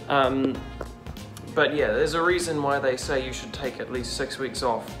 But yeah, there's a reason why they say you should take at least 6 weeks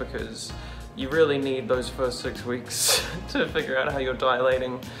off, because you really need those first 6 weeks to figure out how you're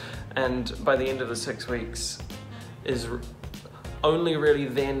dilating. And by the end of the 6 weeks is only really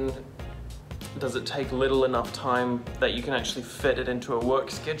then does it take little enough time that you can actually fit it into a work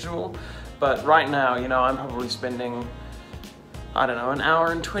schedule. But right now, you know, I'm probably spending, I don't know, 1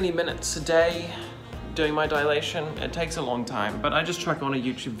 hour and 20 minutes a day doing my dilation. It takes a long time, but I just chuck on a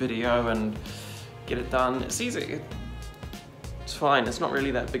YouTube video and get it done. It's easy. It's fine, it's not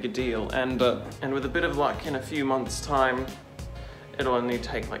really that big a deal. And with a bit of luck, in a few months' time, it'll only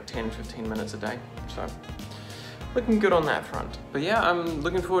take like 10-15 minutes a day. So, looking good on that front. But yeah, I'm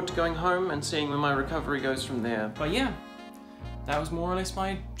looking forward to going home and seeing where my recovery goes from there. But yeah, that was more or less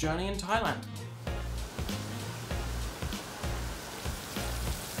my journey in Thailand.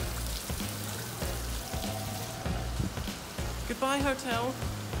 Goodbye, hotel.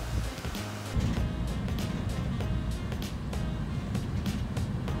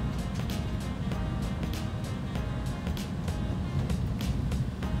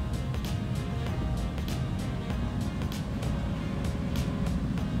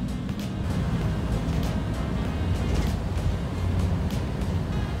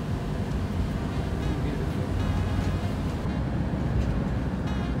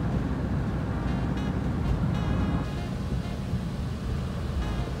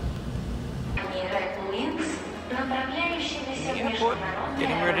 Airport,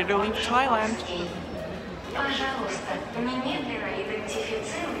 getting ready to leave Thailand. Пожалуйста, немедленно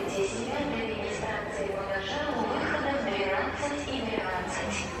идентифицируйте себя для регистрации багажа у выхода 12 и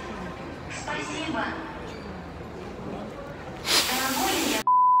 12. Спасибо. Дорогой я...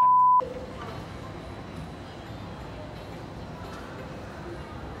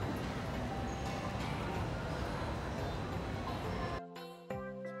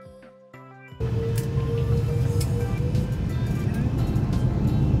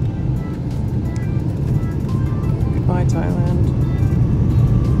 Goodbye, Thailand.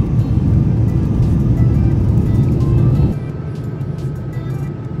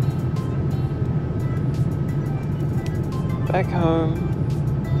 Back home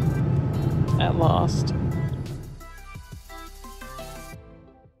at last.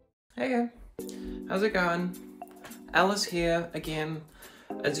 Hey, how's it going? Alice here again.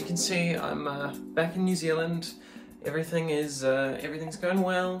 As you can see, I'm back in New Zealand. Everything's going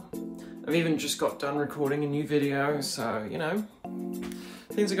well. I've even just got done recording a new video, so you know,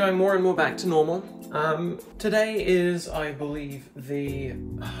 things are going more and more back to normal. Today is, I believe, the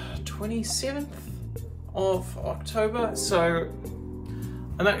 27th of October, so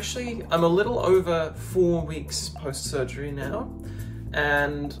I'm a little over 4 weeks post-surgery now,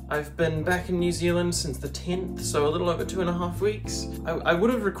 and I've been back in New Zealand since the 10th, so a little over 2.5 weeks. I would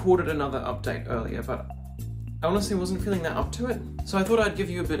have recorded another update earlier, but I honestly wasn't feeling that up to it. So I thought I'd give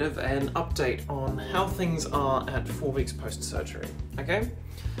you a bit of an update on how things are at 4 weeks post-surgery, okay?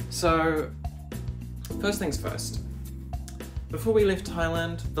 So, first things first. Before we left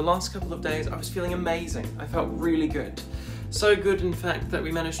Thailand, the last couple of days I was feeling amazing. I felt really good. So good, in fact, that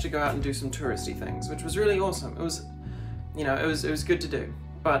we managed to go out and do some touristy things, which was really awesome. It was, you know, it was good to do.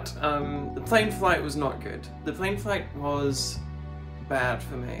 But the plane flight was not good. The plane flight was bad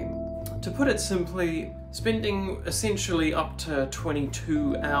for me. To put it simply, spending essentially up to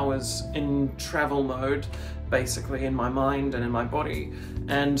 22 hours in travel mode, basically in my mind and in my body,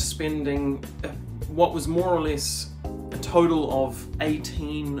 and spending what was more or less a total of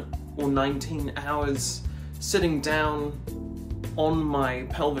 18 or 19 hours sitting down on my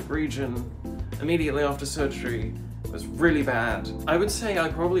pelvic region immediately after surgery was really bad. I would say I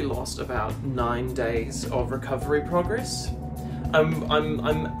probably lost about 9 days of recovery progress.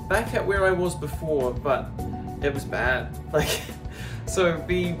 I'm back at where I was before, but it was bad. Like, so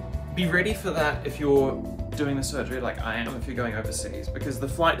be ready for that if you're doing the surgery like I am, if you're going overseas, because the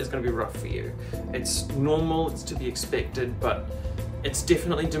flight is going to be rough for you. It's normal, it's to be expected, but it's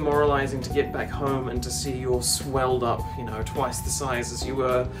definitely demoralizing to get back home and to see you're swelled up, you know, twice the size as you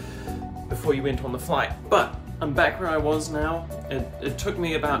were before you went on the flight. But I'm back where I was now. It took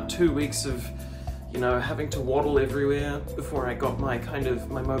me about 2 weeks of, you know, having to waddle everywhere before I got my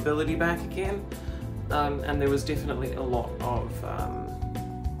mobility back again. And there was definitely a lot of,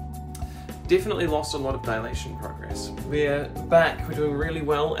 definitely lost a lot of dilation progress. We're back, we're doing really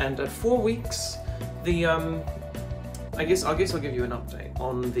well, and at 4 weeks, I guess I'll give you an update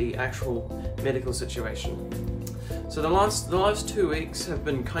on the actual medical situation. So the last 2 weeks have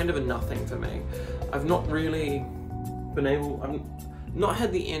been kind of a nothing for me. I've not really been able, I've not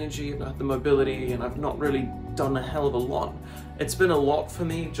had the energy, I've not had the mobility, and I've not really done a hell of a lot. It's been a lot for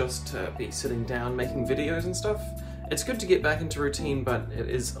me just to be sitting down making videos and stuff. It's good to get back into routine, but it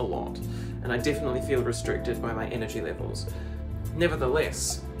is a lot, and I definitely feel restricted by my energy levels.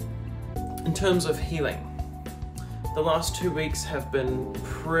 Nevertheless, in terms of healing, the last 2 weeks have been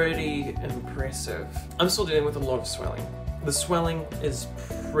pretty impressive. I'm still dealing with a lot of swelling. The swelling is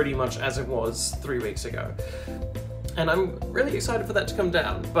pretty much as it was 3 weeks ago. And I'm really excited for that to come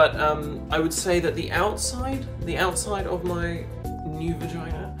down. But I would say that the outside of my new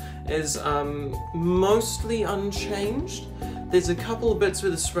vagina is mostly unchanged. There's a couple of bits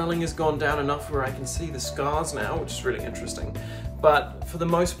where the swelling has gone down enough where I can see the scars now, which is really interesting. But for the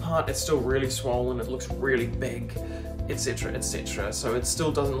most part, it's still really swollen, it looks really big, etc, etc. So it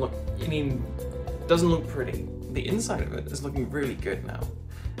still doesn't look, doesn't look pretty. The inside of it is looking really good now.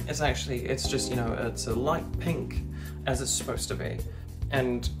 It's just, you know, it's a light pink, as it's supposed to be.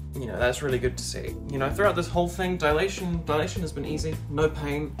 And, you know, that's really good to see. You know, throughout this whole thing, dilation has been easy, no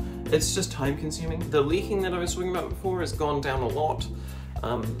pain. It's just time consuming. The leaking that I was talking about before has gone down a lot.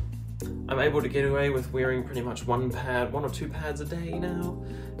 I'm able to get away with wearing pretty much one or two pads a day now,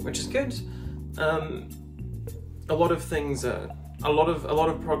 which is good. A lot of things a lot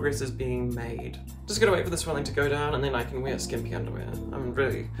of progress is being made. Just gotta wait for the swelling to go down and then I can wear skimpy underwear. I'm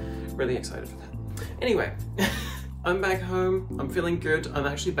really, really excited for that. Anyway, I'm back home, I'm feeling good. I'm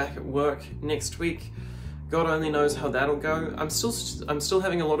actually back at work next week. God only knows how that'll go. I'm still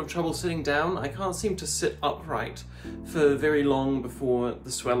having a lot of trouble sitting down. I can't seem to sit upright for very long before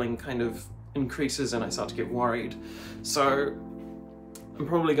the swelling kind of increases and I start to get worried. So I'm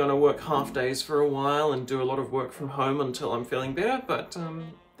probably going to work half days for a while and do a lot of work from home until I'm feeling better, but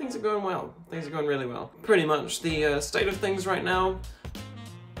things are going well. Things are going really well. Pretty much the state of things right now,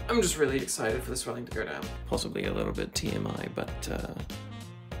 I'm just really excited for the swelling to go down. Possibly a little bit TMI, but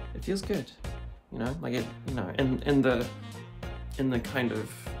it feels good. You know, like it, you know, in the kind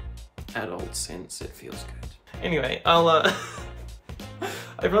of adult sense, it feels good. Anyway, I'll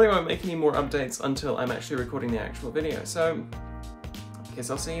I probably won't make any more updates until I'm actually recording the actual video, so I guess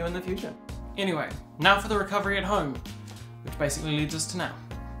I'll see you in the future. Anyway, now for the recovery at home, which basically leads us to now.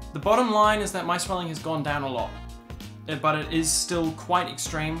 The bottom line is that my swelling has gone down a lot, but it is still quite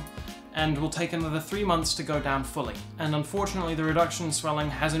extreme and will take another 3 months to go down fully. And unfortunately, the reduction in swelling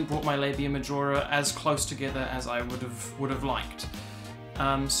hasn't brought my labia majora as close together as I would have liked.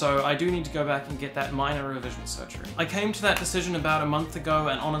 So I do need to go back and get that minor revision surgery. I came to that decision about a month ago,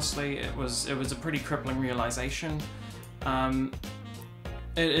 and honestly, it was a pretty crippling realization.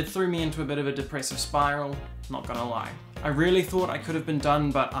 It threw me into a bit of a depressive spiral, not gonna lie. I really thought I could have been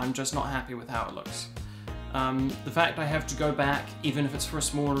done, but I'm just not happy with how it looks. The fact I have to go back, even if it's for a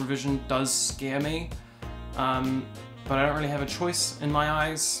small revision, does scare me. But I don't really have a choice in my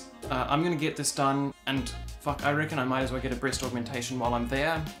eyes. I'm gonna get this done, and fuck, I reckon I might as well get a breast augmentation while I'm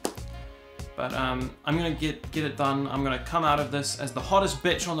there. But I'm gonna get it done. I'm gonna come out of this as the hottest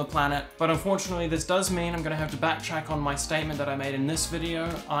bitch on the planet. But unfortunately, this does mean I'm gonna have to backtrack on my statement that I made in this video.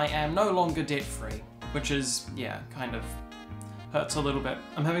 I am no longer debt-free, which is, yeah, kind of hurts a little bit.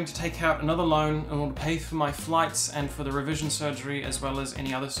 I'm having to take out another loan in order to pay for my flights and for the revision surgery, as well as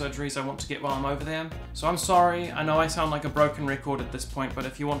any other surgeries I want to get while I'm over there. So I'm sorry, I know I sound like a broken record at this point, but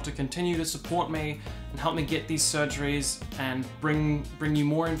if you want to continue to support me and help me get these surgeries and bring you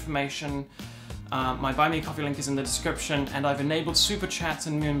more information, my Buy Me a Coffee link is in the description, and I've enabled super chats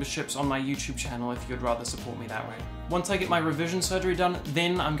and memberships on my YouTube channel if you'd rather support me that way. Once I get my revision surgery done,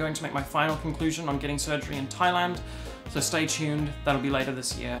 then I'm going to make my final conclusion on getting surgery in Thailand. So stay tuned, that'll be later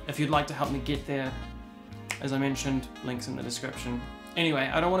this year. If you'd like to help me get there, as I mentioned, links in the description. Anyway,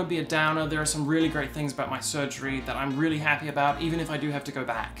 I don't want to be a downer. There are some really great things about my surgery that I'm really happy about, even if I do have to go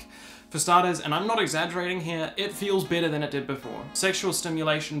back. For starters, and I'm not exaggerating here, it feels better than it did before. Sexual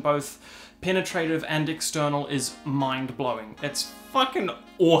stimulation, both penetrative and external, is mind-blowing. It's fucking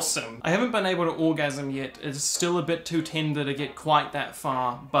awesome. I haven't been able to orgasm yet. It's still a bit too tender to get quite that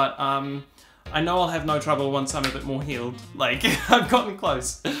far, but I know I'll have no trouble once I'm a bit more healed. Like, I've gotten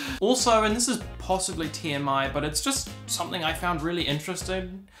close. Also, and this is possibly TMI, but it's just something I found really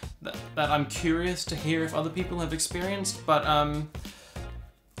interesting, that I'm curious to hear if other people have experienced, but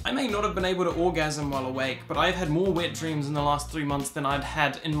I may not have been able to orgasm while awake, but I've had more wet dreams in the last 3 months than I'd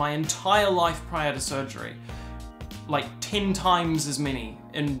had in my entire life prior to surgery. Like 10 times as many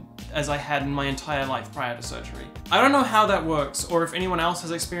as I had in my entire life prior to surgery. I don't know how that works, or if anyone else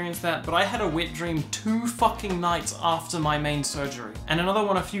has experienced that, but I had a wet dream 2 fucking nights after my main surgery, and another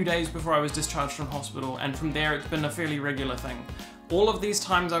one a few days before I was discharged from hospital, and from there it's been a fairly regular thing. All of these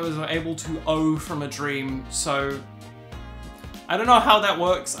times I was able to O from a dream, so I don't know how that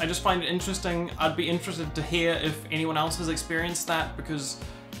works. I just find it interesting. I'd be interested to hear if anyone else has experienced that, because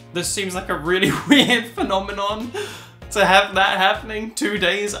this seems like a really weird phenomenon to have that happening 2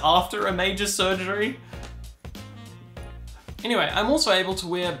 days after a major surgery. Anyway, I'm also able to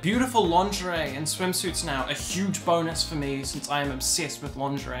wear beautiful lingerie and swimsuits now, a huge bonus for me since I am obsessed with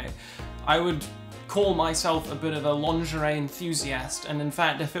lingerie. I would call myself a bit of a lingerie enthusiast, and in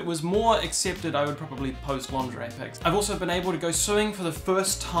fact, if it was more accepted, I would probably post lingerie pics. I've also been able to go swimming for the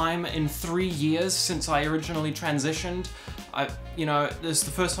first time in 3 years since I originally transitioned. You know, this is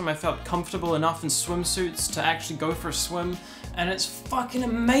the first time I felt comfortable enough in swimsuits to actually go for a swim, and it's fucking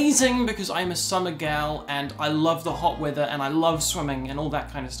amazing because I'm a summer gal and I love the hot weather and I love swimming and all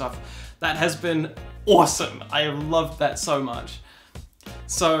that kind of stuff. That has been awesome. I have loved that so much.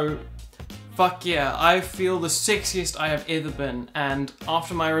 So, fuck yeah, I feel the sexiest I have ever been, and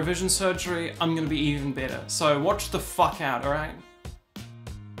after my revision surgery, I'm gonna be even better. So watch the fuck out, alright?